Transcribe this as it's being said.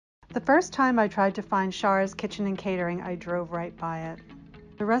The first time I tried to find Chara's Kitchen and Catering, I drove right by it.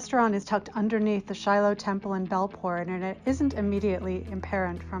 The restaurant is tucked underneath the Shiloh Temple in Bellport, and it isn't immediately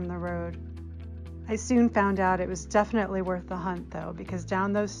apparent from the road. I soon found out it was definitely worth the hunt, though, because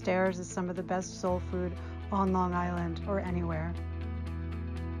down those stairs is some of the best soul food on Long Island or anywhere.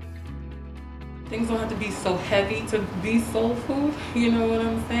 Things don't have to be so heavy to be soul food, you know what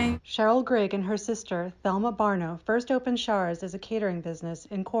I'm saying? Cheryl Griggs and her sister, Thelma Barno, first opened Chara's as a catering business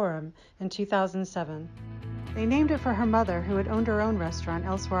in Corin in 2007. They named it for her mother, who had owned her own restaurant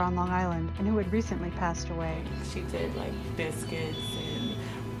elsewhere on Long Island and who had recently passed away. She did like biscuits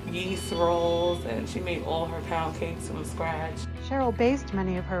and yeast rolls, and she made all her pound cakes from scratch. Cheryl based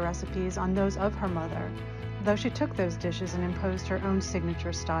many of her recipes on those of her mother, though she took those dishes and imposed her own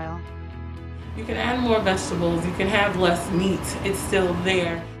signature style. You can add more vegetables, you can have less meat, it's still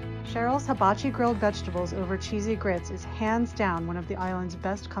there. Cheryl's hibachi grilled vegetables over cheesy grits is hands down one of the island's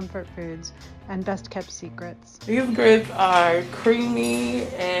best comfort foods and best kept secrets. These grits are creamy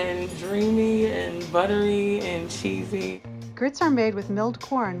and dreamy and buttery and cheesy. Grits are made with milled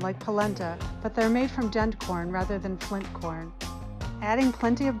corn like polenta, but they're made from dent corn rather than flint corn. Adding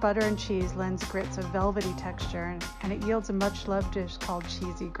plenty of butter and cheese lends grits a velvety texture, and it yields a much loved dish called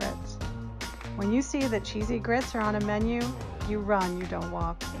cheesy grits. When you see that cheesy grits are on a menu, you run, you don't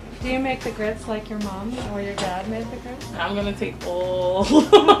walk. Do you make the grits like your mom or your dad made the grits? I'm gonna take all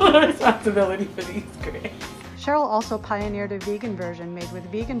the responsibility for these grits. Cheryl also pioneered a vegan version made with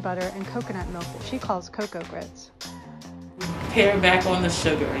vegan butter and coconut milk that she calls cocoa grits. Pare back on the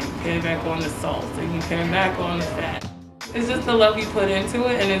sugar, and you pare back on the salt, and you pare back on the fat. It's just the love you put into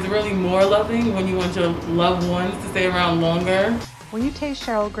it, and it's really more loving when you want your loved ones to stay around longer. When you taste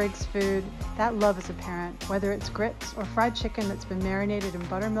Cheryl Griggs' food, that love is apparent, whether it's grits or fried chicken that's been marinated in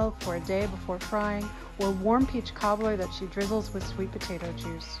buttermilk for a day before frying, or warm peach cobbler that she drizzles with sweet potato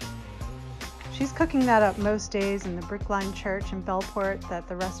juice. She's cooking that up most days in the brick-lined church in Bellport that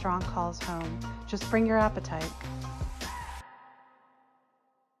the restaurant calls home. Just bring your appetite.